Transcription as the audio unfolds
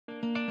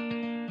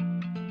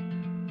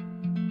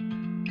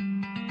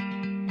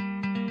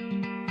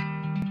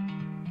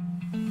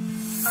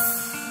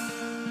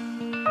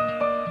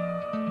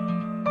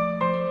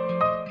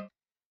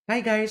Hi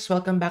guys,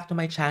 welcome back to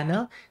my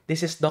channel.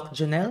 This is Doc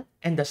Janelle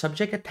and the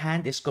subject at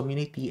hand is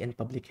community and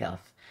public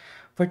health.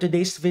 For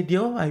today's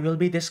video, I will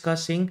be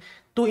discussing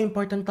two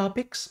important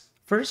topics.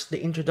 First, the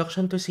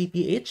introduction to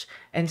CPH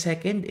and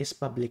second is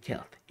public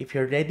health. If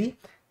you're ready,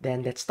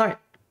 then let's start.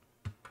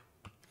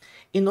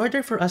 In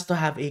order for us to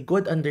have a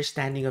good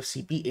understanding of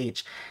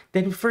CPH,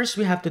 then first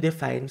we have to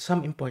define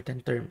some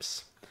important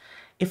terms.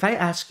 If I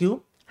ask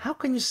you, how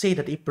can you say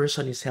that a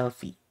person is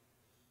healthy?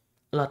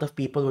 A lot of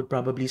people would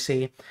probably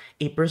say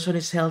a person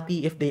is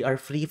healthy if they are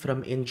free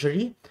from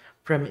injury,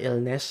 from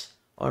illness,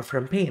 or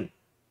from pain.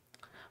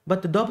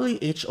 But the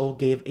WHO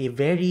gave a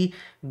very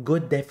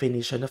good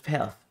definition of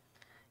health.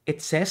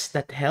 It says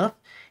that health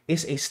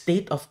is a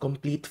state of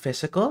complete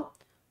physical,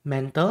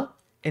 mental,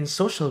 and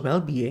social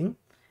well-being,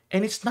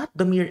 and it's not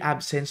the mere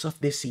absence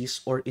of disease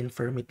or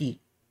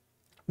infirmity.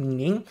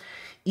 Meaning,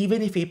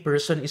 even if a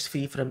person is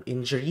free from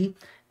injury,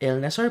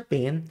 illness, or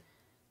pain,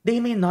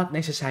 they may not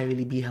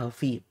necessarily be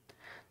healthy.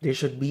 There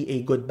should be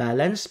a good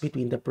balance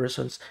between the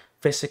person's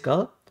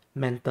physical,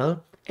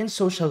 mental, and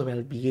social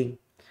well-being.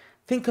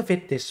 Think of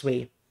it this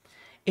way.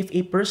 If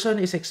a person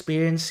is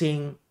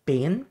experiencing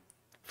pain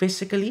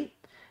physically,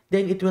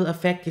 then it will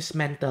affect his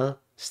mental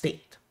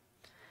state.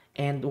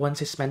 And once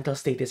his mental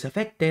state is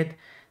affected,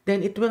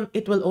 then it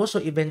will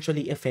also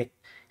eventually affect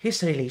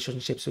his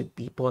relationships with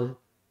people.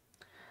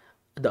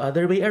 The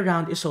other way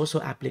around is also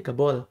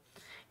applicable.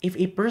 If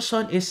a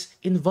person is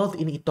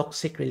involved in a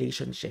toxic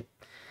relationship,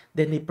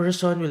 then the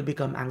person will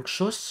become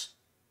anxious,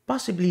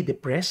 possibly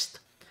depressed,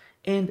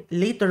 and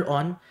later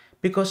on,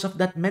 because of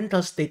that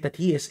mental state that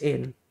he is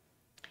in,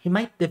 he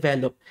might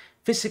develop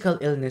physical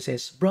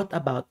illnesses brought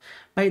about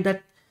by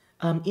that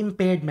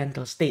impaired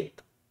mental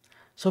state.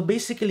 So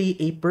basically,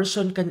 a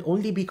person can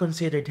only be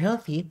considered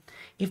healthy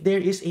if there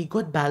is a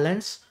good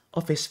balance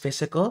of his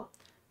physical,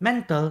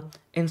 mental,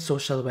 and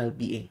social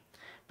well-being.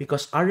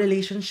 Because our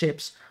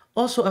relationships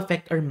also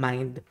affect our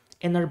mind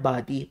and our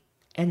body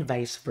and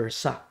vice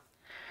versa.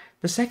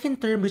 The second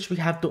term which we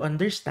have to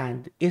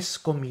understand is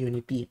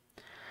community.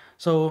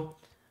 So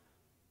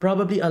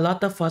probably a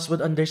lot of us would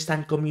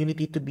understand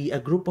community to be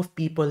a group of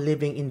people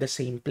living in the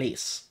same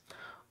place.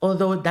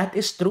 Although that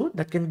is true,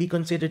 that can be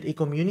considered a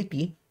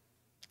community,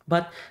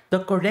 but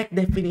the correct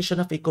definition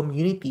of a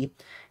community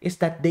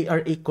is that they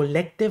are a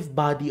collective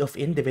body of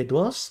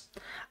individuals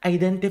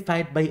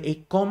identified by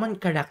a common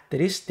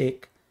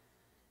characteristic,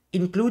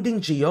 including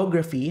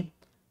geography,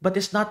 but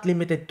is not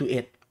limited to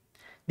it.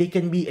 They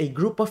can be a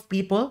group of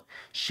people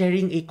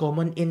sharing a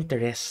common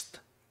interest,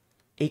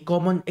 a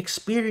common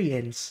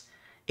experience,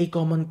 a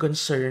common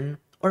concern,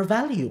 or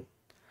value.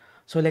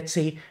 So let's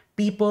say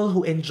people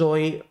who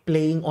enjoy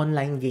playing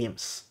online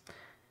games.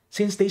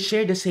 Since they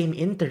share the same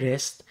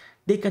interest,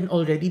 they can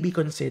already be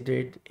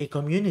considered a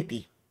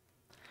community.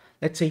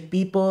 Let's say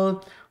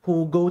people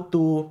who go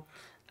to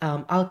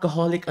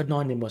Alcoholic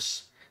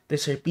Anonymous.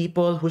 These are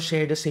people who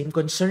share the same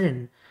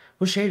concern,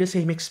 who share the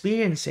same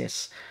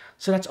experiences.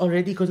 So that's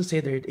already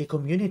considered a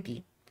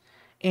community.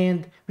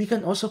 And we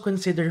can also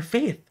consider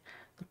faith.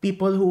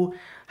 People who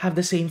have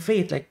the same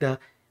faith, like the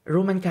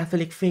Roman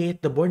Catholic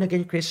faith, the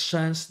born-again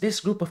Christians, this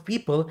group of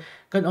people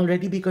can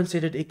already be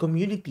considered a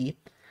community,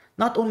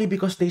 not only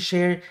because they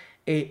share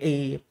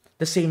the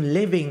same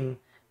living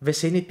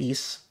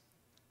vicinities,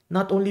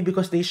 not only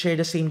because they share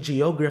the same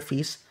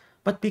geographies,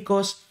 but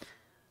because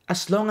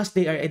as long as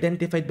they are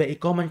identified by a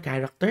common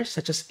character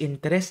such as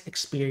interest,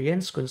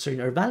 experience, concern,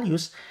 or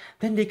values,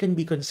 then they can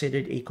be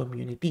considered a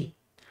community.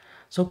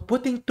 So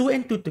putting two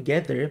and two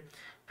together,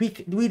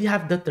 we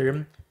have the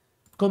term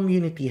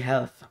community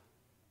health.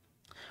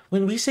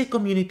 When we say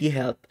community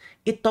health,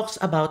 it talks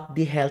about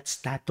the health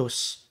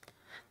status.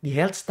 The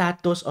health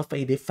status of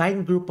a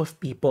defined group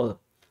of people.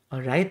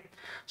 Alright?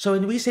 So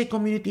when we say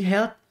community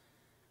health,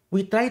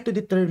 we try to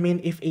determine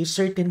if a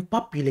certain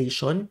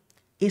population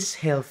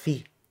is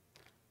healthy.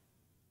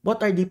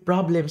 What are the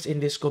problems in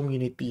this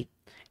community?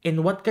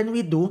 And what can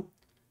we do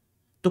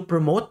to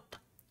promote,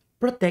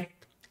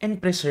 protect,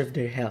 and preserve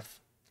their health?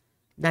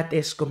 That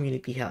is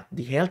community health.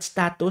 The health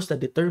status, the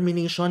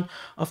determination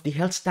of the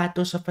health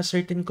status of a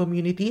certain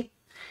community,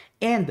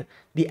 and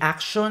the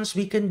actions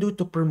we can do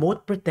to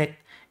promote,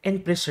 protect,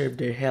 and preserve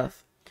their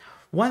health.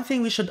 One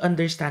thing we should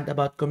understand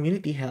about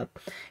community health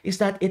is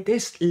that it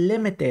is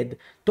limited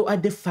to a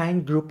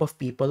defined group of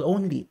people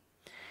only.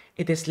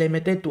 It is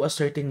limited to a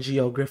certain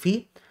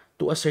geography,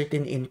 to a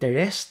certain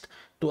interest,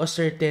 to a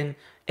certain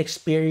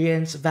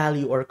experience,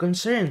 value, or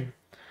concern.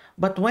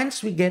 But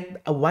once we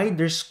get a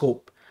wider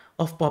scope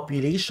of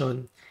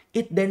population,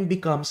 it then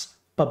becomes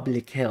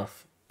public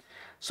health.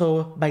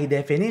 So, by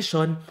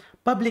definition,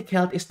 public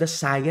health is the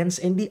science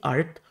and the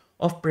art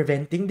of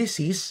preventing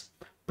disease,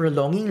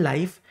 prolonging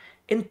life,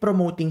 and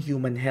promoting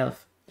human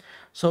health.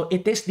 So,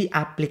 it is the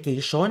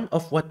application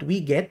of what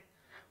we get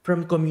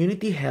from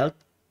community health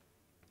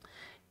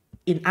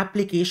in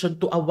application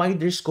to a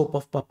wider scope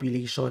of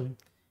population.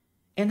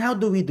 And how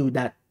do we do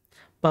that?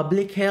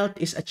 Public health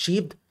is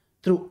achieved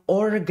through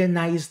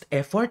organized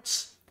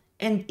efforts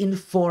and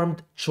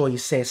informed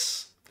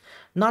choices,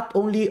 not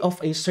only of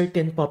a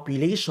certain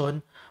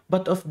population,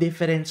 but of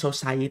different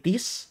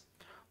societies,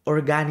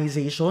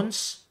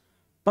 organizations,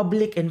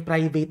 public and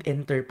private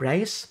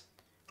enterprise,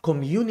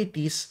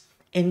 communities,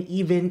 and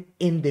even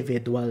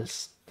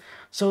individuals.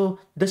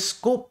 So the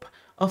scope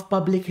of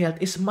public health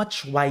is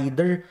much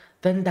wider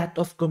than that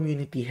of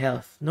community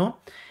health, no?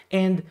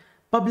 And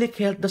public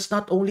health does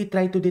not only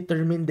try to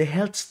determine the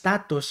health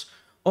status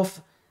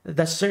of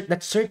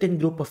that certain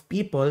group of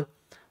people,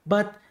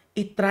 but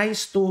it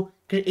tries to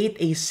create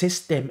a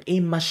system, a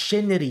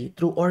machinery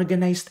through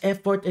organized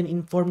effort and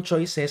informed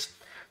choices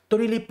to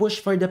really push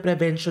for the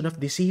prevention of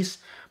disease,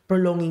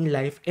 prolonging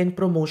life, and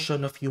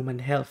promotion of human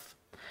health.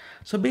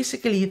 So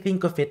basically,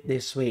 think of it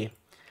this way.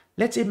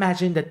 Let's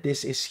imagine that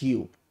this is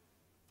you,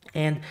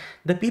 and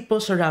the people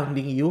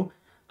surrounding you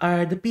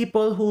are the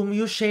people whom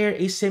you share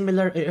a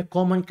similar or a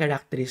common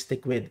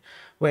characteristic with,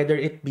 whether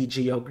it be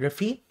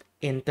geography,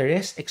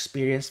 interest,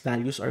 experience,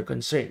 values, or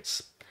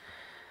concerns.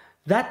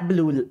 That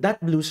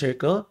blue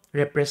circle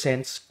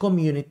represents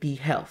community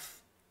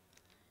health.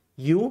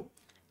 You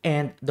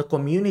and the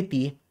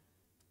community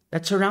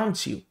that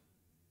surrounds you.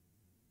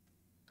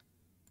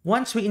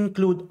 Once we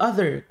include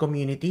other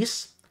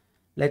communities,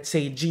 let's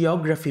say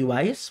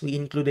geography-wise, we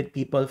included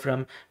people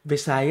from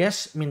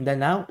Visayas,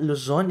 Mindanao,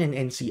 Luzon, and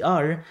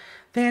NCR,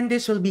 then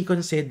this will be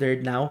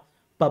considered now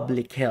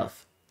public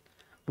health.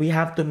 We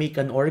have to make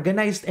an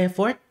organized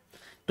effort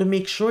to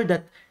make sure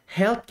that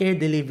healthcare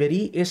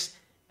delivery is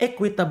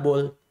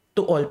equitable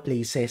to all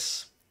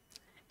places.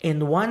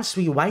 And once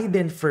we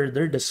widen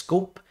further the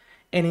scope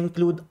and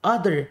include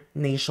other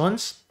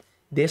nations,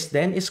 this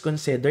then is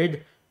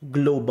considered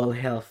global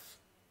health.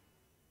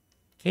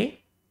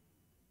 Okay?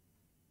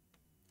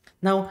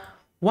 Now,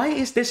 why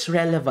is this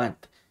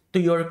relevant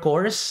to your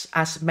course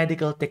as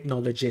medical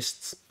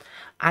technologists?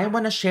 I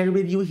want to share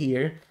with you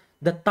here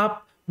the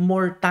top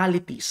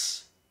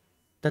mortalities,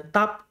 the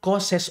top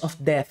causes of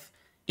death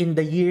in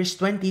the years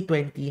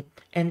 2020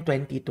 and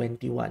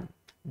 2021.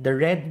 The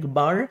red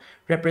bar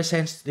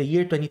represents the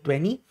year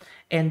 2020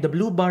 and the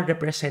blue bar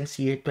represents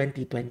year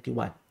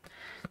 2021.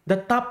 The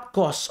top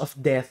cause of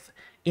death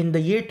in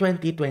the year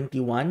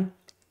 2021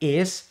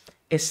 is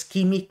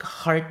ischemic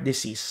heart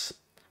disease.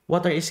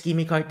 What are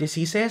ischemic heart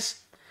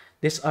diseases?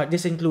 This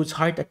includes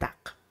heart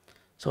attack.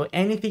 So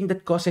anything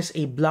that causes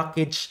a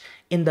blockage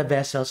in the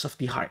vessels of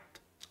the heart.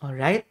 All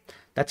right?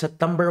 That's a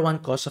number one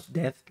cause of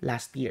death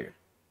last year.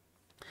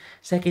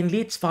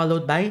 Secondly, it's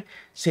followed by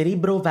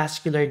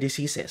cerebrovascular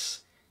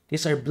diseases.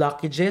 These are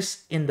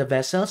blockages in the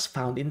vessels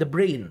found in the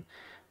brain.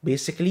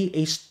 Basically,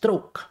 a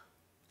stroke.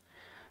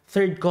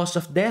 Third cause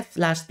of death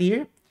last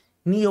year,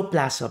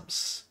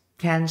 neoplasms,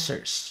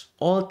 cancers,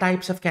 all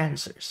types of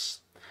cancers.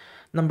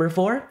 Number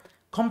 4,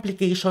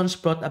 complications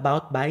brought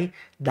about by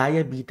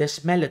diabetes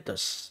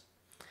mellitus.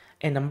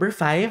 And number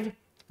 5,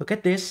 look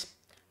at this,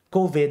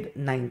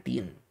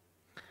 COVID-19.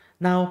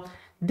 Now,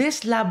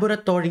 these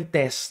laboratory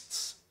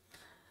tests,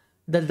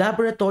 the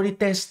laboratory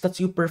tests that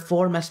you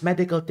perform as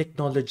medical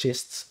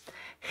technologists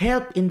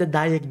help in the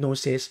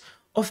diagnosis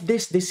of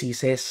these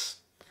diseases.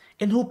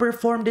 And who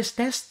perform these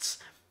tests?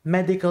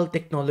 Medical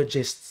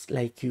technologists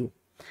like you.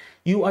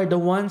 You are the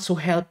ones who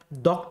help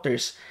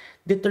doctors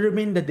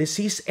determine the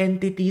disease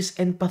entities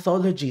and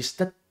pathologies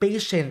that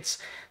patients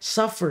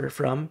suffer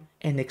from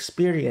and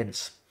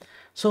experience.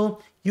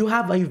 So, you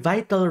have a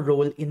vital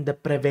role in the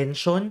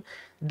prevention,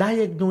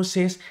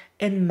 diagnosis,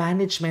 and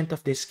management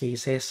of these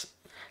cases.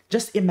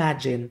 Just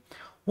imagine,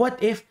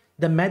 what if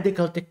the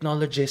medical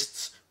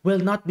technologists will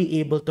not be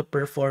able to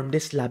perform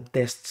these lab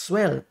tests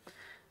well?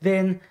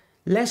 Then,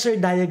 lesser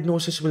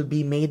diagnosis will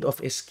be made of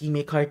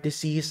ischemic heart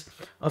disease,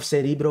 of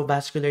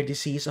cerebrovascular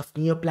disease, of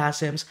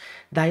neoplasms,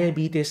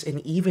 diabetes, and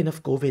even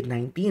of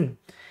COVID-19.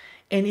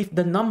 And if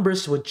the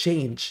numbers would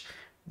change,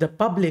 the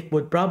public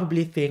would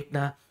probably think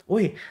na,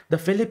 the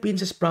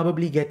Philippines is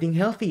probably getting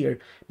healthier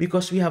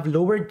because we have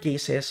lowered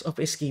cases of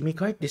ischemic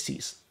heart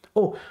disease.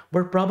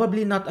 We're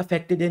probably not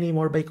affected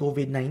anymore by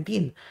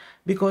COVID-19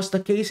 because the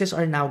cases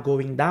are now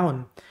going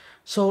down.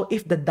 So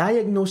if the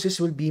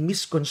diagnosis will be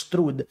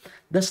misconstrued,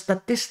 the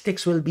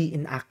statistics will be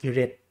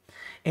inaccurate.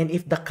 And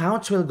if the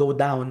counts will go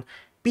down,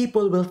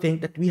 people will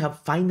think that we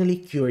have finally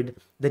cured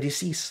the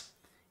disease.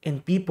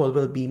 And people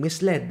will be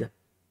misled.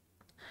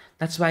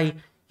 That's why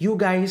you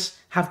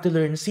guys have to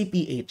learn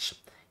CPH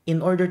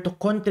in order to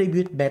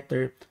contribute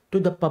better to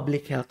the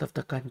public health of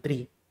the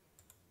country.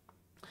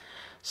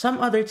 Some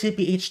other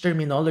CPH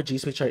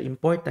terminologies which are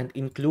important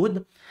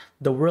include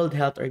the World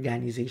Health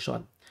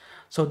Organization.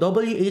 So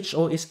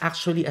WHO is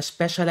actually a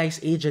specialized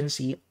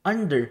agency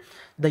under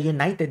the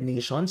United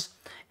Nations,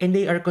 and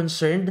they are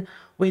concerned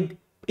with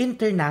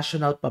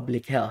international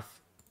public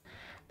health.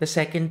 The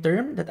second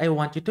term that I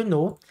want you to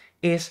know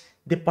is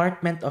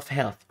Department of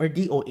Health, or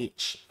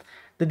DOH.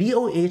 The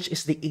DOH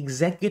is the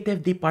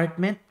executive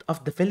department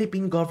of the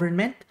Philippine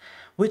government,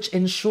 which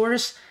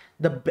ensures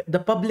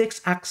the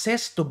public's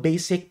access to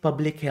basic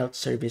public health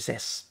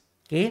services.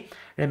 Okay?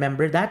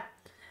 Remember that?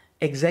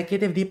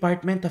 Executive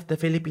Department of the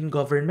Philippine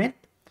government,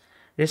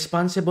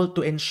 responsible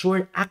to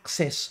ensure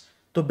access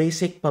to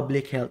basic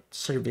public health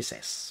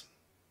services.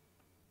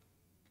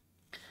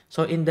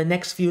 So in the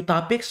next few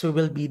topics, we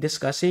will be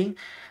discussing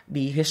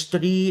the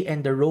history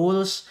and the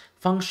roles,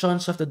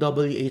 functions of the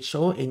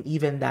WHO, and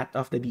even that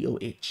of the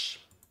DOH.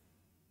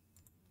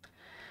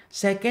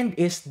 Second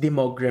is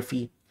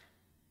demography.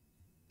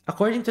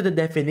 According to the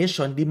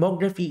definition,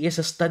 demography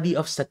is a study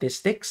of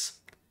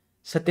statistics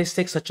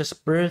such as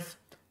birth,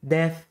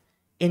 death,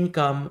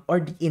 income,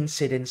 or the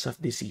incidence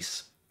of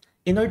disease.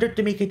 In order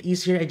to make it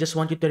easier, I just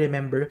want you to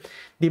remember,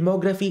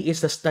 demography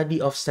is the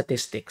study of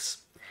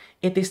statistics.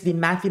 It is the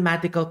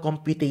mathematical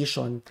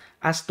computation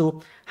as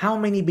to how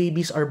many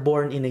babies are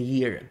born in a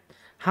year,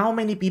 how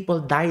many people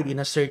died in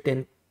a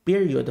certain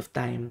period of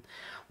time,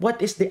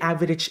 what is the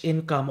average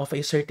income of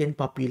a certain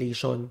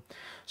population.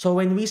 So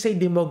when we say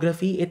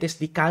demography, it is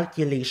the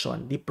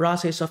calculation, the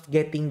process of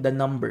getting the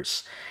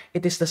numbers.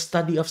 It is the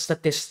study of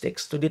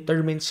statistics to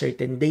determine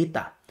certain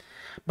data.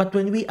 But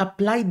when we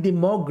apply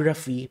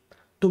demography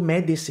to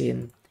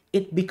medicine,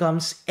 it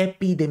becomes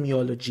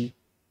epidemiology.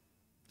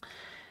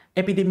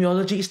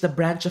 Epidemiology is the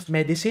branch of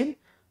medicine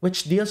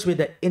which deals with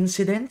the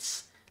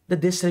incidence, the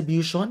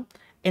distribution,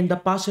 and the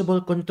possible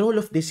control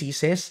of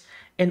diseases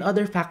and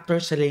other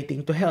factors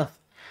relating to health.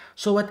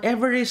 So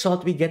whatever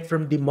result we get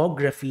from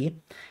demography,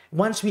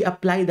 once we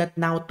apply that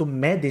now to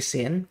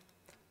medicine,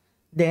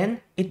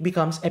 then it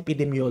becomes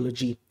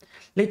epidemiology.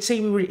 Let's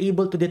say we were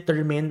able to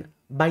determine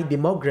by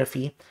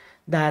demography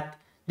that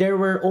there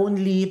were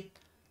only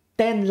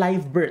 10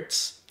 live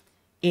births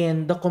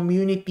in the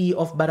community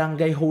of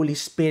Barangay Holy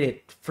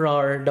Spirit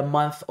for the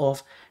month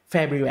of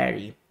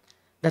February.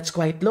 That's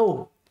quite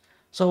low.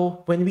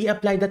 So when we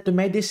apply that to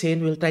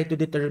medicine, we'll try to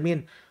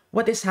determine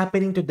what is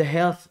happening to the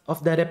health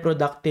of the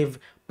reproductive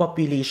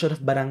population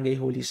of Barangay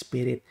Holy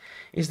Spirit.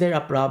 Is there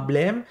a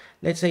problem,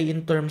 let's say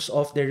in terms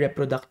of their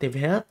reproductive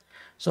health?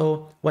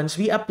 So once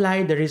we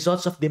apply the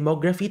results of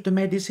demography to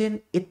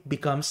medicine, it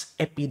becomes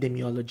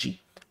epidemiology.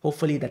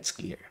 Hopefully that's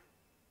clear.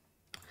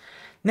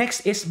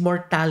 Next is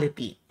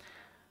mortality.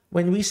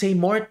 When we say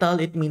mortal,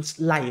 it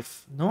means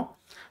life, no?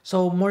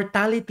 So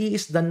mortality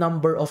is the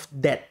number of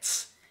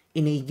deaths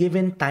in a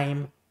given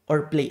time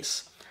or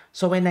place.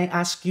 So when I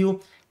ask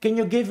you, can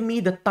you give me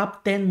the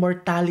top 10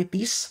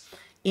 mortalities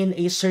in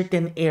a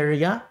certain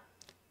area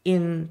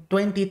in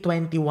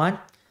 2021?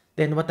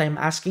 Then what I'm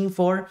asking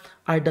for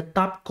are the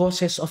top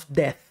causes of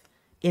death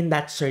in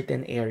that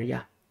certain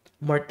area.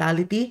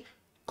 Mortality,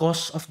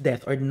 cause of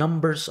death, or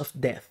numbers of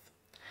death.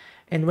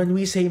 And when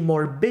we say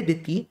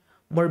morbidity,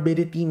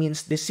 morbidity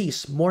means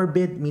disease.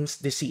 Morbid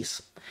means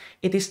disease.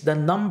 It is the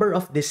number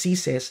of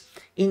diseases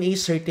in a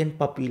certain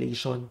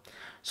population.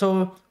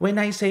 So when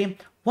I say,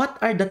 what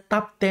are the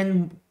top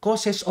 10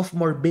 causes of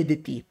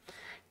morbidity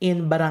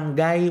in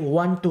Barangay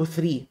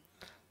 123,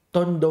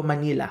 Tondo,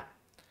 Manila?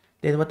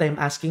 Then what I'm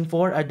asking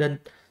for are the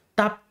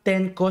top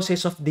 10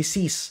 causes of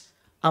disease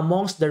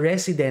amongst the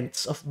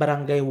residents of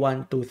Barangay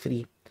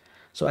 123.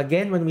 So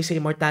again, when we say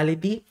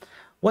mortality,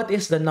 what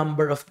is the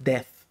number of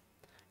death?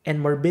 And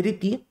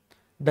morbidity,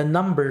 the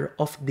number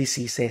of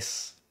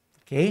diseases.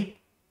 Okay?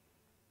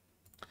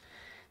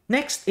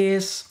 Next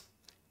is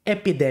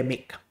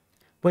epidemic.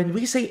 When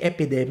we say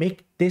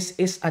epidemic, this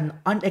is an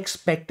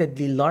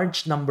unexpectedly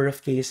large number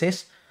of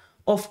cases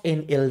of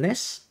an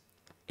illness.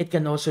 It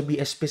can also be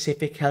a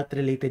specific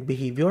health-related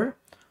behavior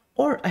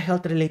or a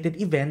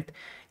health-related event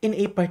in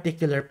a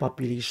particular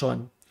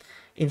population.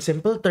 In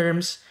simple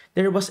terms,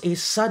 there was a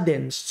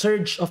sudden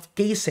surge of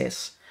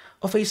cases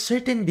of a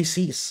certain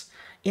disease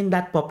in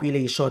that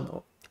population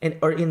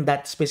or in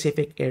that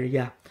specific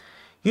area.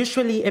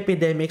 Usually,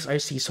 epidemics are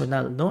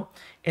seasonal, no?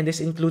 And this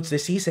includes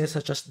diseases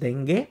such as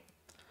dengue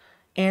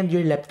and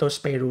your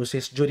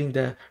leptospirosis during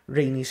the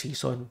rainy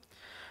season.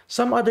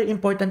 Some other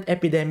important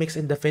epidemics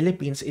in the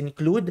Philippines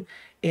include,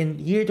 in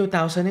year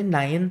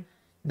 2009,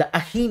 the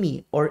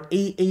AHINI or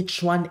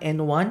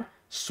AH1N1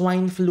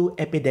 swine flu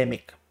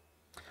epidemic.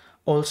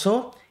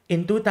 Also,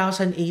 in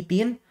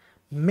 2018,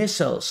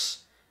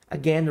 measles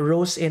again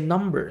rose in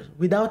number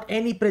without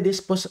any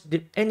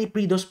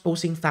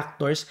predisposing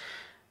factors.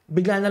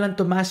 Bigla na lang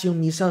tumaas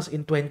yung measles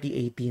in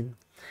 2018.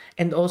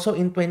 And also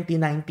in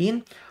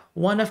 2019,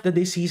 one of the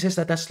diseases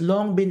that has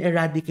long been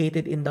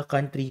eradicated in the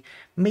country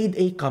made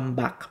a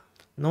comeback,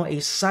 no? A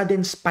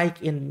sudden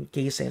spike in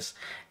cases,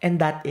 and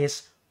that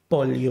is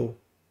polio.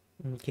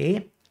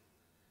 Okay?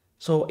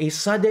 So a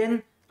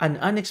sudden, an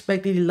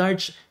unexpectedly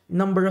large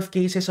number of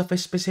cases of a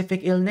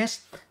specific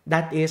illness,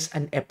 that is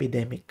an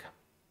epidemic.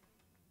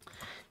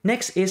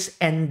 Next is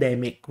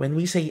endemic. When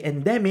we say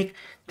endemic,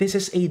 this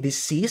is a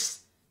disease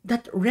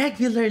that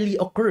regularly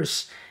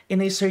occurs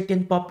in a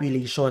certain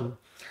population.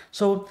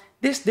 So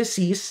this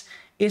disease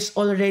is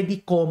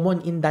already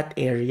common in that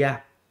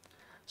area.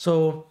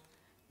 So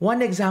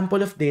one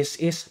example of this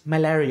is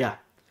malaria.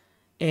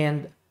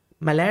 And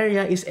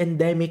malaria is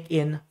endemic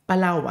in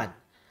Palawan.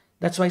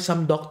 That's why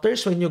some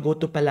doctors, when you go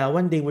to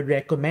Palawan, they would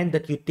recommend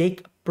that you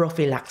take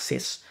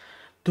prophylaxis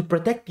to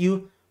protect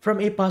you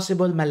from a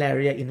possible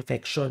malaria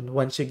infection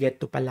once you get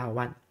to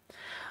Palawan.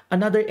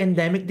 Another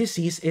endemic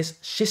disease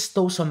is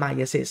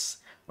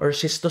schistosomiasis or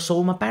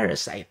schistosoma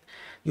parasite.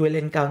 You will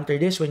encounter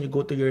this when you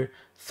go to your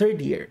third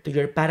year, to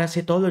your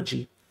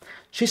parasitology.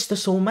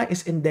 Schistosoma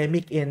is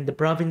endemic in the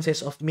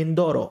provinces of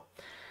Mindoro.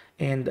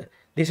 And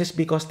this is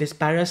because this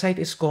parasite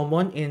is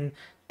common in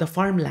the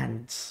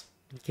farmlands.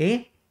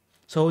 Okay?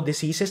 So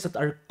diseases that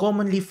are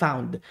commonly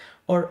found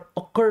or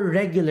occur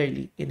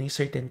regularly in a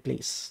certain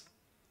place.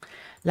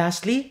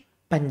 Lastly,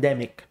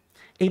 pandemic.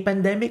 A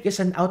pandemic is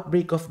an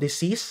outbreak of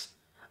disease,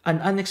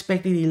 an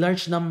unexpectedly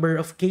large number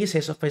of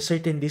cases of a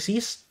certain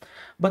disease,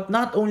 but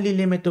not only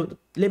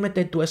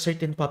limited to a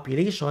certain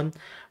population,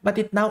 but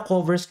it now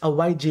covers a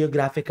wide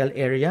geographical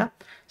area,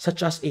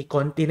 such as a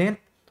continent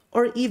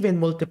or even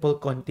multiple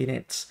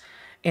continents.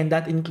 And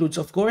that includes,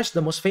 of course,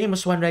 the most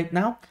famous one right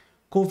now,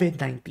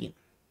 COVID-19.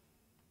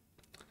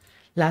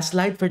 Last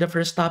slide for the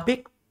first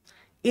topic,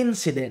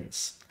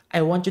 incidence.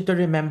 I want you to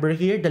remember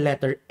here the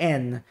letter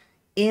N,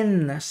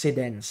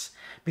 incidence,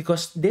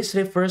 because this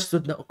refers to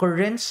the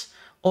occurrence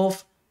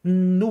of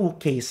new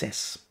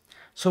cases.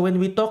 So when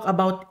we talk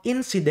about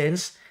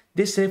incidence,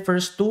 this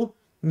refers to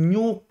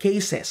new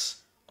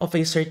cases of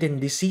a certain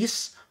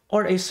disease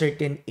or a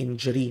certain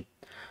injury.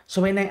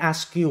 So when I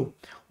ask you,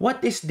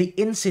 what is the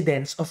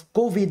incidence of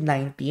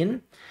COVID-19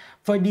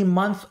 for the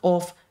month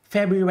of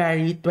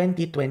February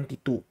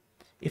 2022?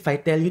 If I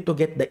tell you to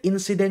get the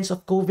incidence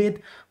of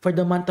COVID for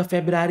the month of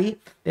February,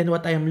 then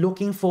what I am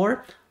looking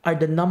for are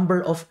the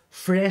number of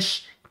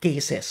fresh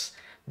cases,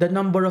 the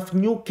number of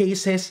new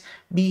cases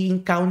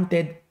being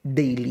counted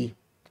daily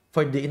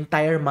for the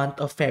entire month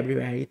of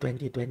February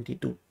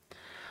 2022.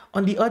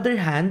 On the other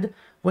hand,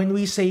 when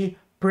we say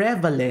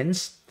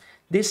prevalence,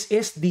 this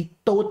is the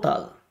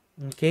total,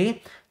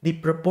 okay? The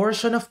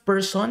proportion of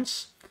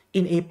persons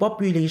in a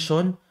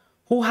population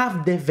who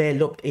have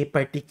developed a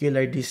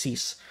particular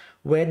disease,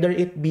 whether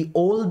it be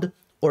old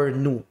or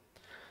new.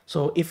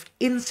 So if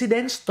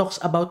incidence talks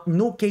about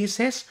new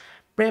cases,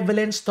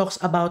 prevalence talks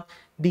about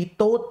the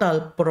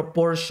total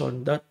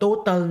proportion, the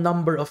total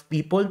number of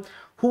people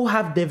who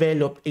have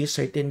developed a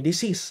certain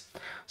disease.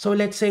 So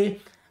let's say,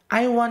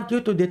 I want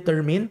you to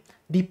determine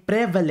the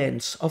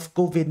prevalence of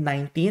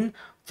COVID-19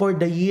 for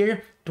the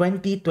year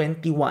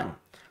 2021.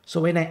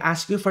 So when I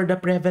ask you for the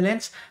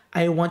prevalence,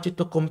 I want you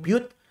to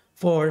compute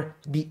for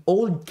the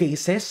old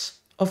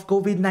cases of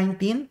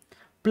COVID-19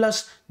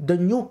 plus the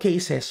new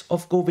cases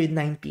of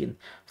COVID-19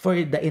 for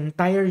the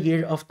entire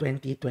year of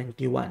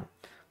 2021.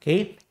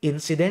 Okay?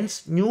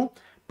 Incidence, new,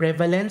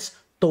 prevalence,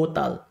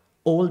 total,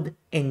 old,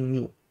 and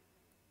new.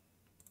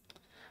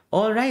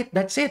 All right,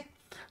 that's it.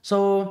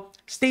 So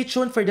stay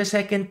tuned for the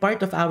second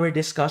part of our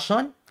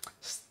discussion.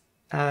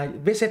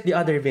 Visit the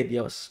other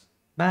videos.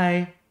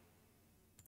 Bye.